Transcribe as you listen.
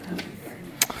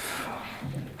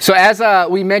So as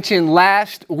we mentioned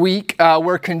last week,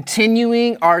 we're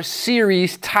continuing our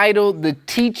series titled The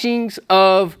Teachings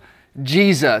of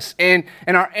Jesus. And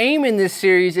our aim in this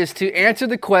series is to answer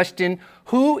the question,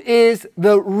 who is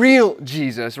the real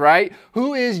Jesus, right?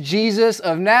 Who is Jesus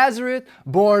of Nazareth,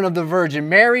 born of the Virgin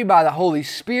Mary by the Holy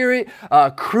Spirit,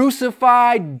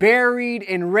 crucified, buried,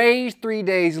 and raised 3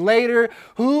 days later?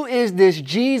 Who is this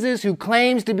Jesus who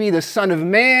claims to be the Son of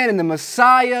Man and the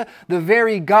Messiah, the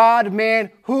very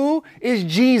God-man? Who is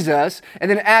Jesus?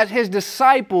 And then as his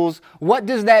disciples, what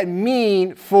does that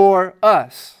mean for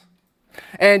us?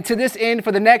 And to this end,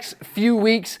 for the next few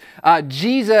weeks,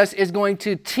 Jesus is going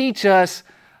to teach us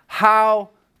how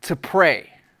to pray.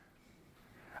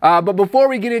 But before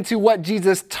we get into what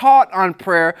Jesus taught on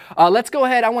prayer, let's go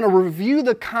ahead. I want to review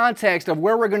the context of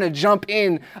where we're going to jump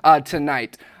in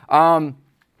tonight.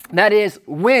 That is,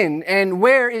 when and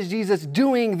where is Jesus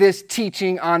doing this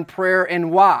teaching on prayer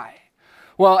and why?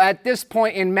 Well, at this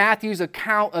point in Matthew's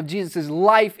account of Jesus'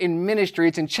 life and ministry,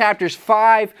 it's in chapters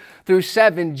 5 through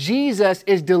 7, Jesus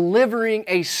is delivering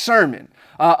a sermon,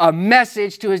 a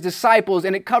message to his disciples,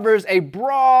 and it covers a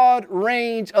broad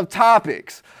range of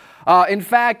topics. In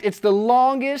fact, it's the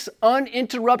longest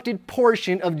uninterrupted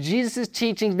portion of Jesus'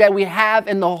 teachings that we have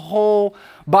in the whole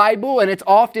Bible, and it's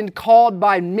often called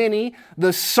by many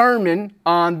the Sermon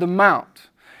on the Mount.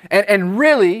 And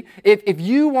really, if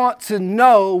you want to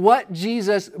know what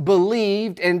Jesus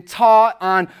believed and taught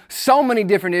on so many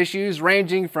different issues,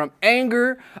 ranging from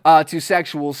anger to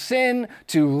sexual sin,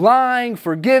 to lying,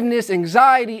 forgiveness,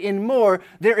 anxiety, and more,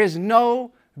 there is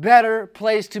no better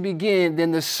place to begin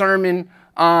than the Sermon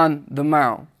on the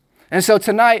Mount. And so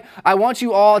tonight, I want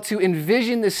you all to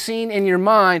envision the scene in your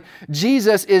mind.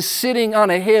 Jesus is sitting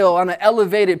on a hill, on an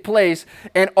elevated place,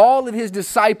 and all of his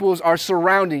disciples are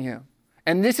surrounding him.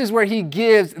 And this is where he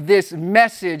gives this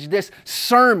message, this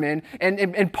sermon,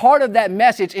 and part of that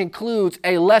message includes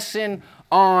a lesson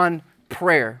on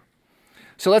prayer.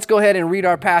 So let's go ahead and read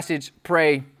our passage,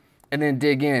 pray, and then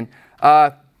dig in.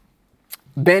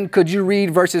 Ben, could you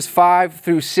read verses 5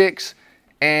 through 6?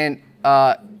 And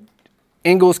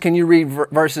Ingalls, can you read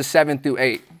verses 7 through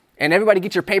 8? And everybody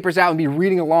get your papers out and be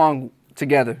reading along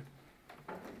together.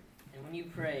 And when you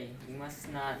pray, you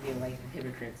must not be like the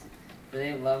hypocrites, for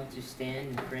they love to stand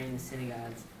and pray in the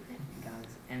synagogues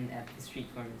and at the street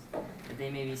corners, that they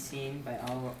may be seen by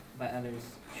others.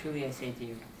 Truly I say to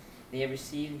you, they have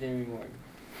received their reward.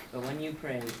 But when you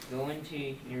pray, go into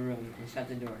your room and shut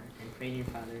the door, and pray to your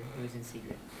Father who is in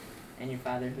secret. And your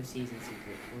Father who sees in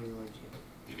secret will reward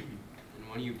you.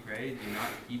 And when you pray, do not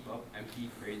heap up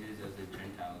empty phrases as the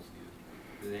Gentiles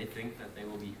do, for they think that they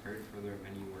will be heard for their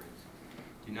many words.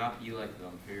 Do not be like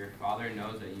them, for your Father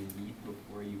knows that you need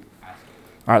before you ask him.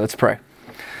 All right, let's pray.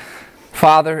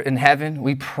 Father in heaven,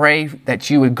 we pray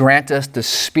that you would grant us the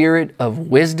spirit of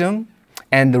wisdom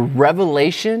and the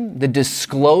revelation, the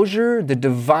disclosure, the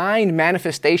divine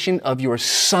manifestation of your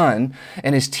Son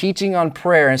and his teaching on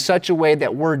prayer in such a way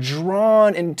that we're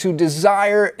drawn into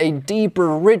desire a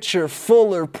deeper, richer,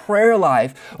 fuller prayer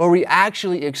life where we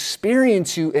actually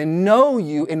experience you and know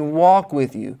you and walk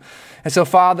with you. And so,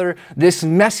 Father, this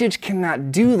message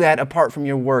cannot do that apart from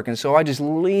your work. And so I just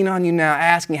lean on you now,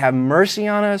 asking, have mercy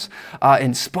on us,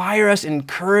 inspire us,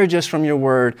 encourage us from your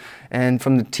word and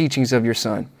from the teachings of your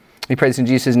Son. We pray this in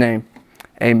Jesus' name.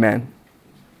 Amen.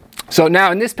 So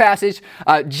now in this passage,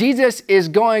 Jesus is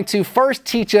going to first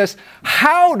teach us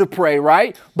how to pray,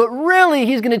 right? But really,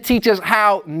 he's going to teach us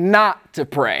how not to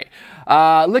pray.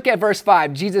 Look at verse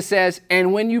 5. Jesus says,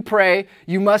 and when you pray,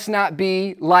 you must not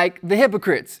be like the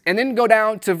hypocrites. And then go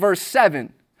down to verse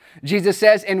 7. Jesus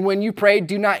says, and when you pray,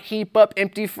 do not heap up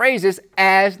empty phrases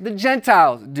as the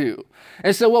Gentiles do.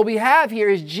 And so what we have here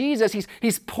is Jesus,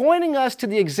 he's pointing us to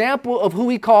the example of who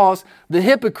he calls the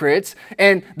hypocrites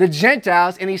and the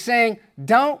Gentiles, and he's saying,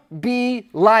 don't be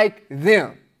like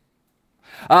them.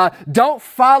 Don't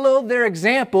follow their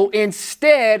example.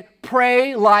 Instead,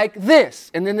 pray like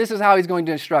this. And then this is how he's going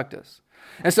to instruct us.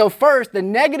 And so first, the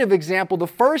negative example, the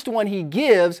first one he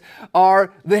gives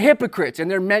are the hypocrites, and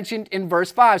they're mentioned in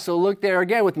verse 5. So look there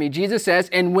again with me. Jesus says,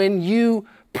 and when you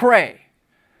pray.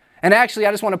 And actually,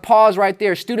 I just want to pause right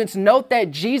there. Students, note that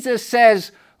Jesus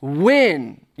says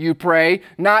when you pray,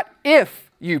 not if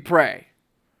you pray.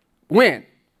 When.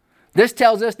 This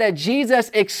tells us that Jesus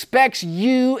expects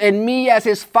you and me as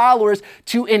his followers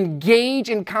to engage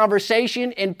in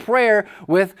conversation and prayer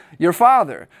with your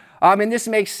Father. And this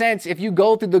makes sense. If you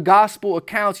go through the gospel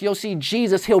accounts, you'll see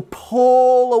Jesus, he'll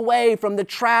pull away from the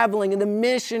traveling and the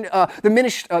mission,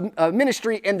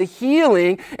 ministry and the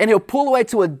healing, and he'll pull away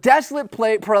to a desolate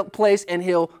place and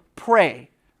he'll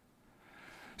pray.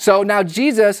 So now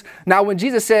when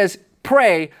Jesus says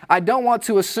pray, I don't want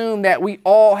to assume that we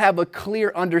all have a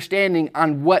clear understanding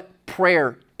on what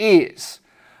prayer is.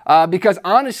 Because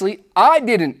honestly, I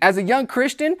didn't. As a young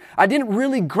Christian, I didn't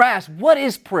really grasp what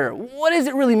is prayer? What does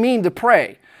it really mean to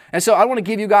pray? And so I want to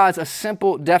give you guys a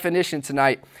simple definition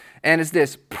tonight. And it's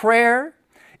this: prayer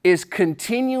is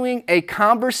continuing a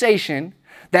conversation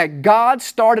that God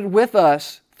started with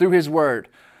us through His Word.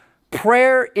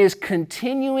 Prayer is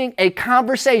continuing a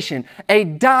conversation, a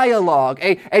dialogue,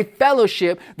 a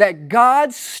fellowship that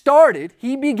God started.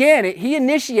 He began it. He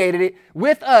initiated it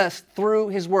with us through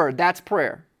His Word. That's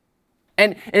prayer.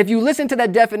 And if you listen to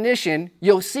that definition,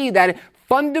 you'll see that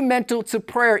fundamental to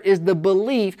prayer is the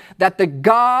belief that the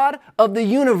God of the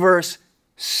universe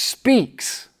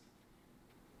speaks.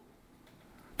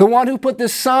 The one who put the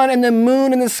sun and the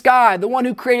moon in the sky, the one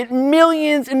who created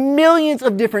millions and millions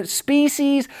of different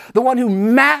species, the one who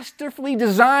masterfully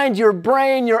designed your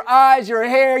brain, your eyes, your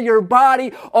hair, your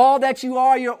body, all that you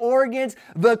are, your organs,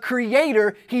 the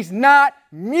Creator. He's not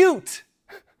mute.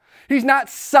 He's not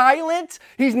silent.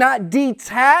 He's not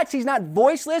detached. He's not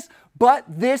voiceless, but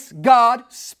this God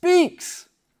speaks.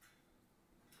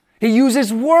 He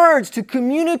uses words to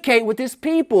communicate with His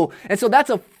people. And so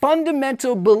that's a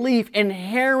fundamental belief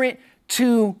inherent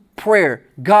to prayer.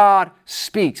 God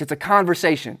speaks. It's a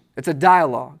conversation. It's a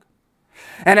dialogue.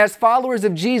 And as followers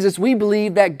of Jesus, we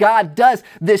believe that God does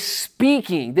this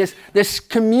speaking, this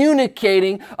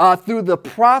communicating through the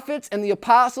prophets and the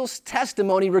apostles'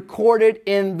 testimony recorded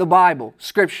in the Bible,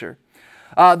 Scripture.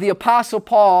 The Apostle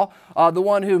Paul, the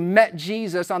one who met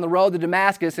Jesus on the road to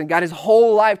Damascus and got his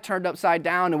whole life turned upside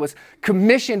down and was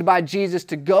commissioned by Jesus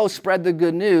to go spread the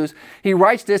good news, he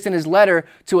writes this in his letter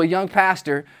to a young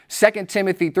pastor, 2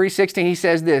 Timothy 3:16. He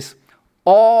says this: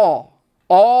 all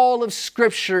of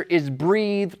Scripture is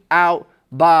breathed out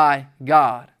by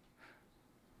God.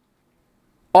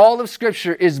 All of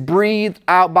Scripture is breathed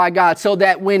out by God, so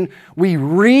that when we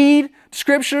read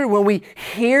Scripture, when we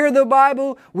hear the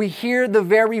Bible, we hear the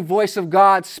very voice of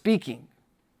God speaking.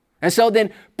 And so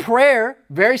then prayer,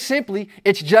 very simply,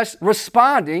 it's just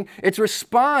responding. It's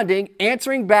responding,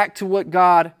 answering back to what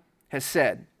God has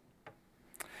said.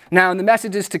 Now, in the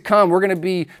messages to come, we're going to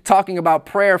be talking about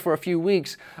prayer for a few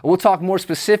weeks. We'll talk more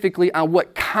specifically on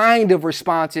what kind of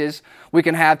responses we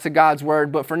can have to God's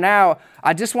Word. But for now,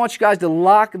 I just want you guys to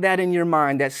lock that in your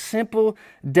mind, that simple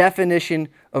definition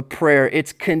of prayer.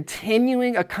 It's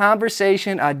continuing a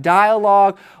conversation, a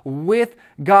dialogue with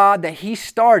God that He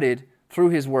started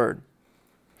through His Word.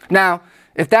 Now,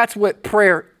 if that's what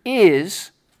prayer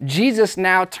is, Jesus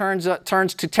now turns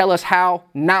to tell us how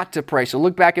not to pray. So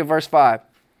look back at verse 5.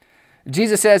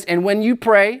 Jesus says, and when you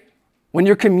pray, when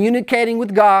you're communicating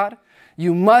with God,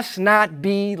 you must not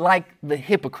be like the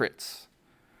hypocrites.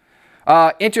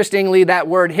 Interestingly, that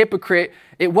word hypocrite,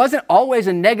 it wasn't always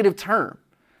a negative term.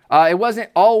 It wasn't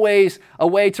always a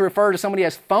way to refer to somebody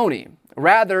as phony.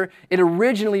 Rather, it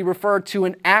originally referred to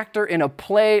an actor in a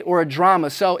play or a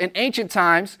drama. So in ancient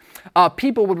times,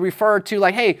 people would refer to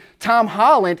like, hey, Tom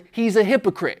Holland, he's a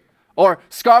hypocrite. Or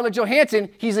Scarlett Johansson,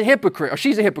 he's a hypocrite, or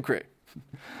she's a hypocrite.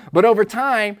 But over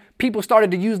time, people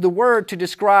started to use the word to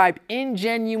describe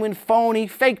ingenuine, phony,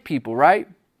 fake people, right?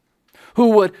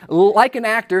 Who would, like an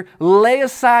actor, lay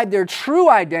aside their true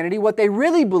identity, what they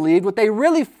really believed, what they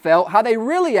really felt, how they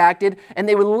really acted, and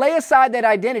they would lay aside that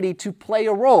identity to play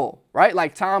a role, right?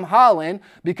 Like Tom Holland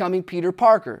becoming Peter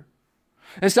Parker.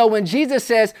 And so when Jesus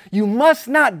says, you must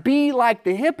not be like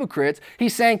the hypocrites,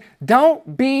 He's saying,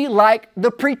 don't be like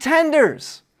the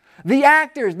pretenders, the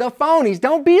actors, the phonies.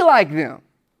 Don't be like them.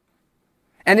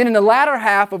 And then in the latter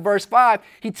half of verse 5,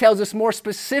 He tells us more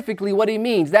specifically what He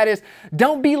means. That is,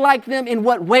 don't be like them in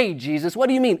what way, Jesus? What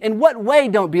do you mean? In what way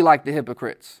don't be like the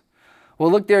hypocrites?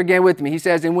 Well, look there again with me. He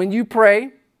says, and when you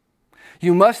pray,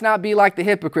 you must not be like the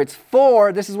hypocrites,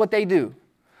 for this is what they do.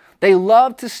 They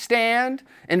love to stand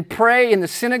and pray in the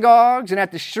synagogues and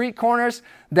at the street corners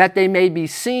that they may be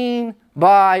seen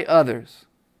by others.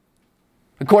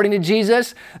 According to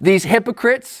Jesus, these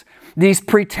hypocrites, these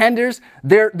pretenders,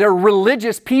 they're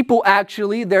religious people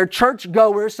actually. They're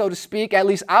churchgoers, so to speak, at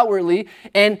least outwardly,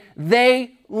 and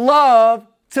they love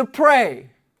to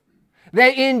pray.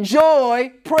 They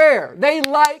enjoy prayer. They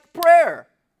like prayer.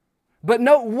 But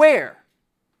note where.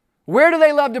 Where do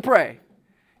they love to pray?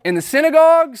 In the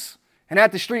synagogues and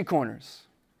at the street corners.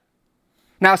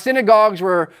 Now, synagogues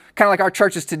were kind of like our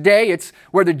churches today. It's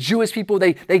where the Jewish people,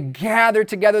 they gather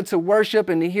together to worship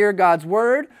and to hear God's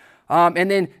word.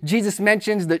 And then Jesus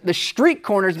mentions the street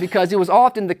corners because it was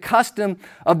often the custom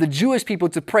of the Jewish people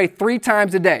to pray 3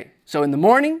 times a day. So in the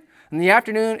morning, in the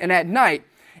afternoon, and at night.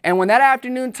 And when that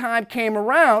afternoon time came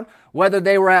around, whether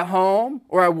they were at home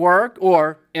or at work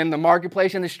or in the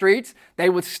marketplace in the streets, they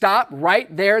would stop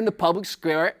right there in the public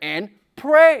square and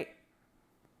pray.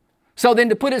 So then,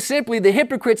 to put it simply, the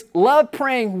hypocrites love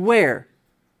praying where?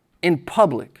 In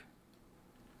public.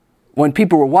 When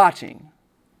people were watching.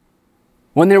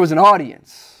 When there was an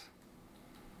audience.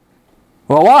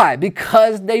 Well, why?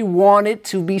 Because they wanted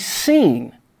to be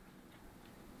seen.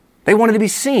 They wanted to be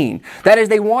seen. That is,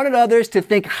 they wanted others to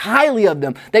think highly of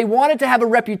them. They wanted to have a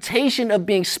reputation of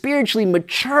being spiritually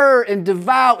mature and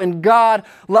devout and God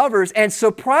lovers. And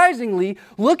surprisingly,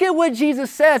 look at what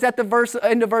Jesus says at the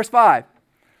end of verse 5.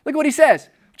 Look at what he says.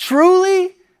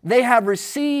 Truly, they have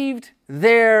received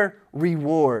their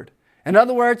reward. In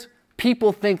other words,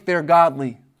 people think they're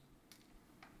godly.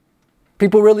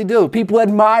 People really do. People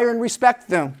admire and respect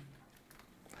them.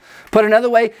 Put another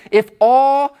way, if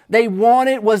all they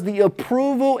wanted was the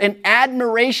approval and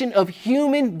admiration of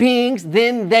human beings,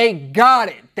 then they got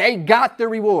it. They got the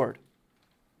reward.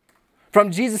 From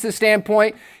Jesus'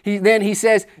 standpoint, he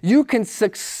says, you can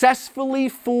successfully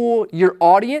fool your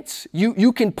audience.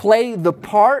 You can play the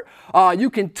part. You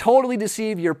can totally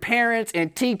deceive your parents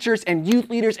and teachers and youth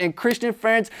leaders and Christian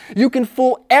friends. You can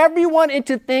fool everyone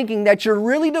into thinking that you're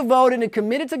really devoted and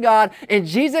committed to God. And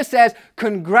Jesus says,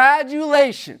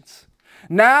 congratulations.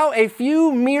 Now a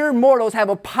few mere mortals have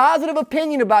a positive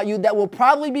opinion about you that will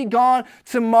probably be gone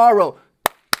tomorrow.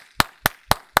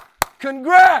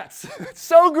 Congrats! It's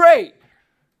so great.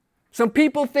 Some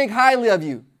people think highly of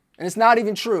you, and it's not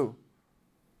even true.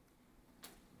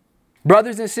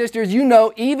 Brothers and sisters, you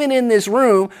know, even in this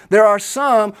room, there are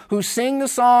some who sing the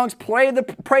songs, pray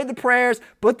the prayers,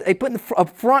 they put a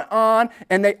front on,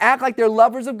 and they act like they're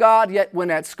lovers of God, yet when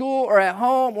at school or at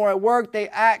home or at work, they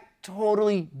act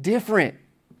totally different.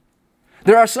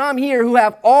 There are some here who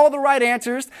have all the right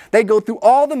answers, they go through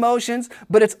all the motions,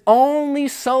 but it's only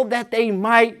so that they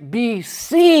might be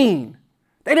seen.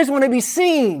 They just want to be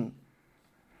seen.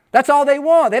 That's all they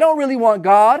want. They don't really want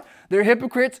God. They're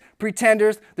hypocrites,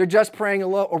 pretenders. They're just playing a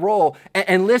role.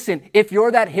 And listen, if you're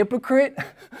that hypocrite,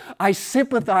 I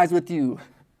sympathize with you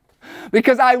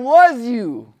because I was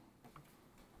you.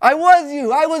 I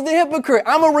was the hypocrite.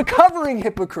 I'm a recovering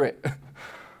hypocrite.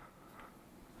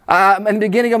 In the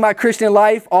beginning of my Christian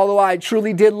life, although I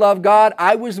truly did love God,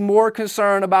 I was more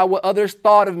concerned about what others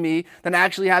thought of me than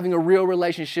actually having a real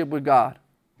relationship with God.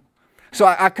 So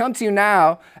I come to you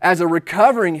now as a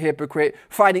recovering hypocrite,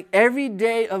 fighting every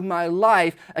day of my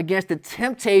life against the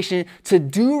temptation to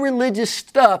do religious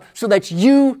stuff so that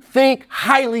you think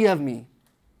highly of me,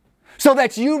 so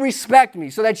that you respect me,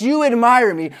 so that you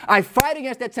admire me. I fight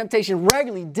against that temptation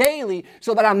regularly, daily,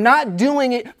 so that I'm not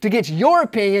doing it to get your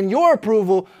opinion, your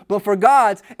approval, but for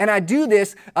God's. And I do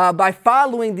this by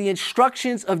following the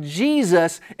instructions of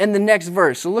Jesus in the next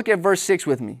verse. So look at verse 6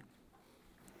 with me.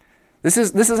 This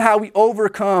is how we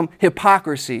overcome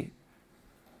hypocrisy.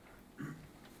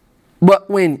 But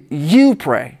when you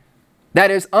pray, that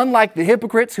is, unlike the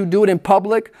hypocrites who do it in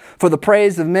public for the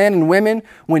praise of men and women,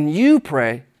 when you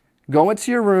pray, go into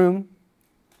your room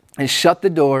and shut the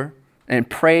door and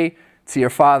pray to your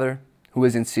Father who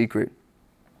is in secret.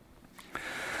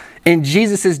 In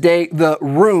Jesus' day, the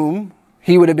room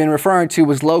he would have been referring to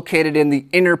was located in the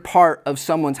inner part of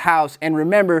someone's house. And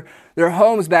remember, their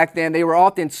homes back then, they were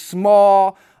often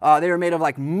small. They were made of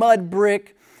like mud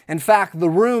brick. In fact, the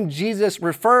room Jesus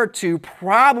referred to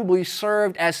probably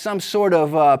served as some sort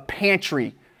of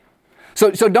pantry. So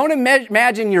don't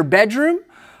imagine your bedroom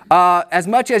as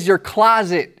much as your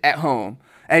closet at home.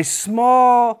 A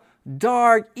small,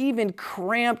 dark, even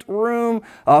cramped room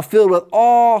filled with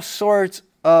all sorts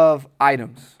of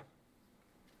items.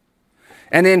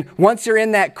 And then once you're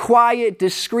in that quiet,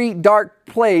 discreet, dark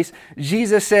place,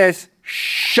 Jesus says,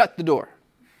 shut the door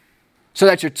so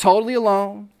that you're totally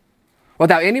alone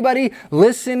without anybody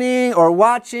listening or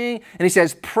watching. And he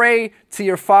says, pray to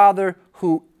your Father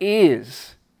who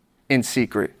is in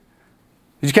secret.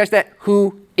 Did you catch that?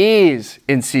 Who is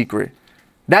in secret.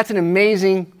 That's an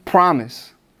amazing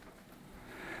promise.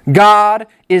 God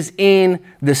is in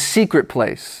the secret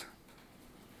place.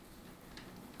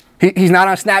 He's not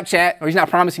on Snapchat, or he's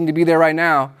not promising to be there right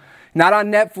now. Not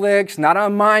on Netflix, not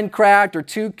on Minecraft or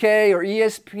 2K or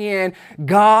ESPN.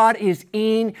 God is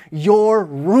in your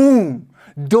room.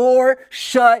 Door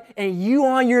shut and you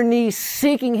on your knees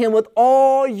seeking him with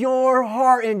all your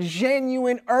heart and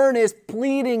genuine earnest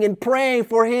pleading and praying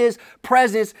for his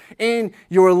presence in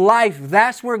your life.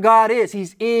 That's where God is.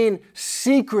 He's in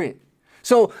secret.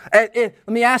 So let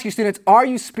me ask you, students, are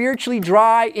you spiritually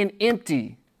dry and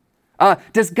empty?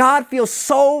 Does God feel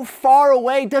so far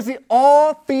away? Does it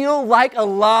all feel like a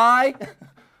lie?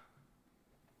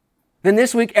 then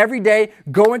this week, every day,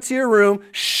 go into your room,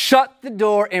 shut the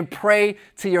door, and pray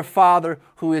to your Father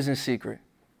who is in secret.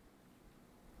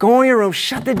 Go in your room,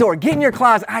 shut the door, get in your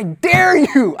closet. I dare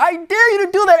you to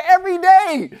do that every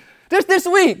day. Just this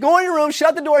week, go in your room,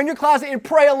 shut the door in your closet, and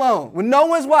pray alone when no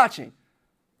one's watching.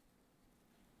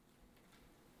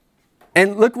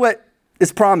 And look what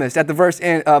is promised at the verse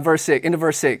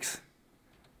 6.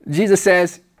 Jesus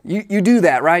says, you do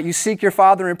that, right? You seek your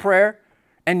Father in prayer,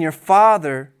 and your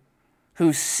Father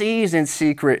who sees in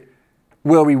secret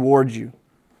will reward you.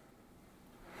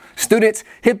 Students,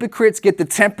 hypocrites get the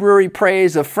temporary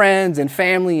praise of friends and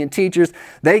family and teachers.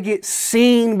 They get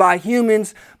seen by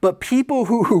humans, but people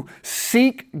who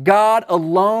seek God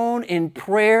alone in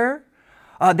prayer,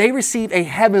 they receive a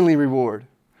heavenly reward.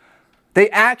 They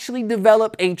actually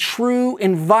develop a true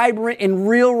and vibrant and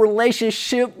real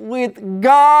relationship with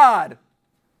God,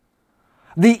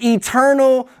 the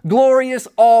eternal, glorious,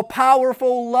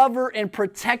 all-powerful lover and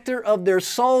protector of their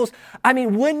souls. I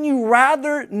mean, wouldn't you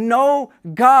rather know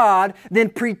God than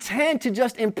pretend to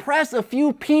just impress a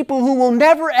few people who will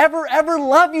never, ever, ever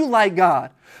love you like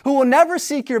God, who will never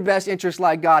seek your best interest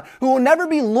like God, who will never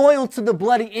be loyal to the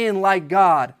bloody end like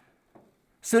God?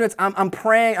 Students, I'm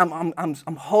praying,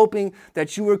 I'm hoping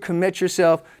that you will commit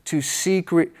yourself to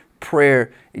secret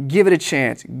prayer. Give it a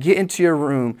chance. Get into your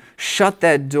room, shut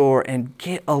that door, and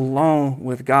get alone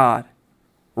with God.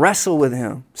 Wrestle with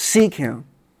Him. Seek Him.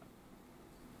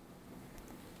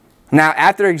 Now,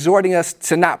 after exhorting us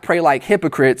to not pray like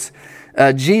hypocrites,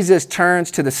 Jesus turns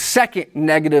to the second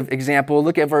negative example.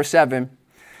 Look at verse 7.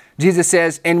 Jesus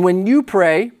says, "And when you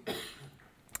pray,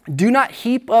 do not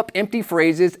heap up empty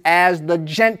phrases as the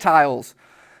Gentiles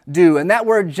do." And that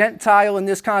word Gentile in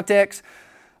this context,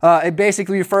 it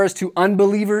basically refers to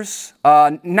unbelievers.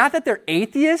 Not that they're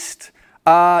atheists.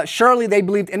 Surely they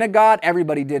believed in a God.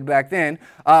 Everybody did back then.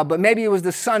 But maybe it was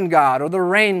the sun god or the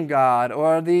rain god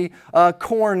or the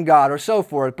corn god or so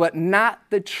forth. But not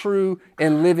the true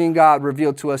and living God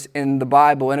revealed to us in the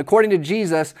Bible. And according to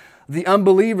Jesus, the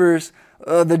unbelievers,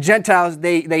 the Gentiles,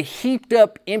 they heaped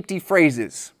up empty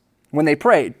phrases when they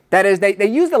prayed. That is, they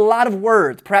used a lot of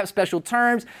words, perhaps special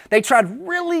terms. They tried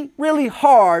really, really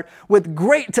hard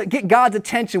to get God's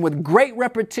attention with great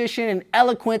repetition and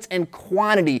eloquence and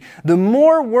quantity. The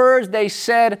more words they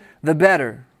said, the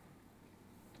better.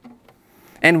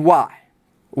 And why?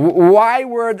 Why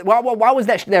was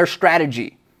that their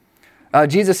strategy?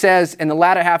 Jesus says in the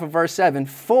latter half of verse 7,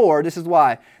 "For," this is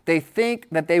why, "they think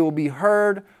that they will be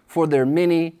heard for their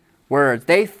many words."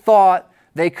 They thought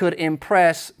they could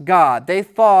impress God. They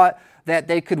thought that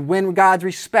they could win God's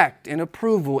respect and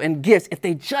approval and gifts if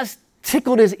they just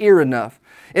tickled His ear enough,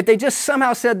 if they just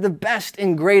somehow said the best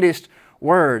and greatest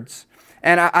words.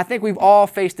 And I think we've all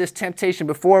faced this temptation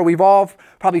before. We've all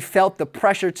probably felt the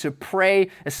pressure to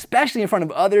pray, especially in front of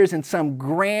others in some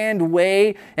grand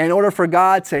way, in order for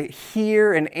God to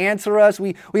hear and answer us.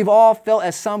 We've all felt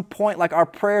at some point like our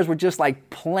prayers were just like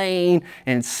plain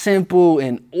and simple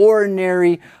and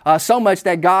ordinary, so much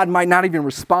that God might not even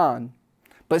respond.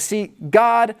 But see,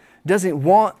 God doesn't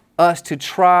want us to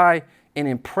try and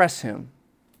impress Him.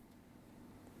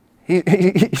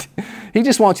 He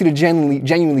just wants you to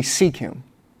genuinely seek Him.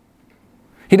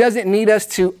 He doesn't need us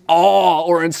to awe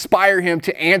or inspire Him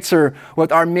to answer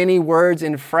with our many words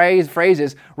and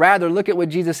phrases. Rather, look at what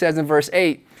Jesus says in verse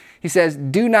 8. He says,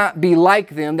 "Do not be like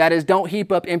them." That is, don't heap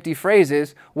up empty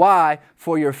phrases. Why?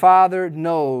 "For your Father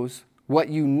knows what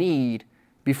you need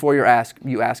before you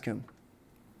ask Him."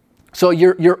 So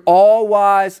your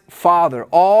all-wise Father,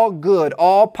 all good,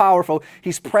 all powerful.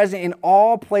 He's present in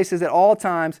all places at all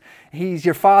times. He's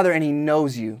your Father and He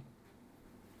knows you.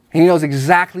 He knows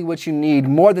exactly what you need.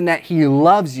 More than that, He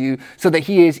loves you so that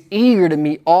He is eager to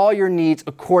meet all your needs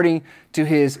according to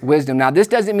His wisdom. Now, this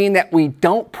doesn't mean that we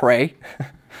don't pray.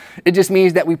 It just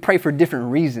means that we pray for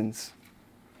different reasons.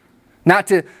 Not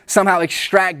to somehow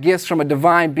extract gifts from a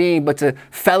divine being, but to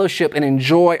fellowship and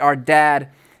enjoy our Dad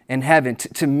in heaven,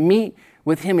 to meet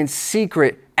with Him in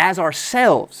secret as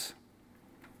ourselves,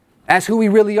 as who we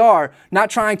really are, not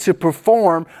trying to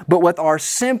perform, but with our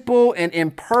simple and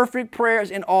imperfect prayers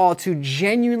and all, to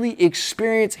genuinely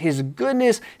experience His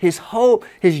goodness, His hope,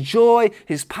 His joy,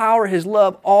 His power, His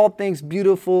love, all things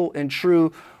beautiful and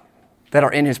true that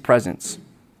are in His presence.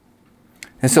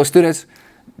 And so, students,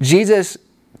 Jesus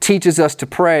teaches us to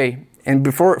pray, and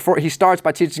before He starts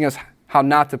by teaching us how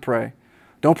not to pray.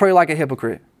 Don't pray like a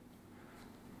hypocrite.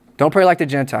 Don't pray like the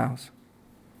Gentiles.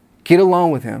 Get alone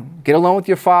with Him. Get alone with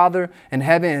your Father in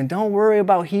heaven, and don't worry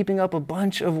about heaping up a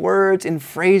bunch of words and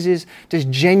phrases. Just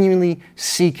genuinely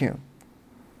seek Him.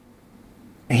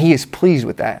 And He is pleased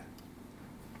with that.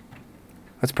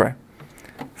 Let's pray.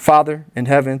 Father in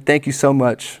heaven, thank you so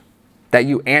much that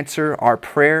you answer our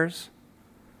prayers,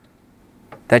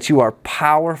 that you are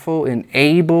powerful and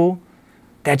able,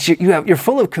 that you're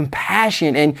full of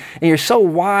compassion and you're so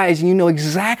wise and you know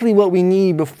exactly what we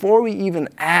need before we even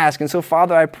ask. And so,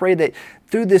 Father, I pray that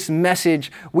through this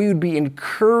message, we would be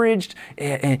encouraged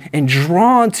and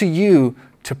drawn to you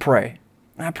to pray.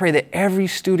 And I pray that every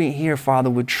student here, Father,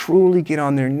 would truly get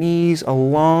on their knees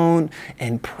alone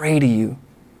and pray to you.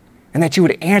 And that you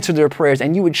would answer their prayers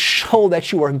and you would show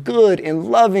that you are good and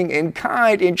loving and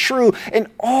kind and true and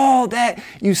all that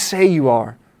you say you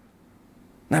are.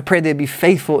 And I pray they'd be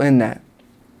faithful in that.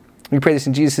 We pray this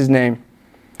in Jesus' name.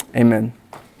 Amen.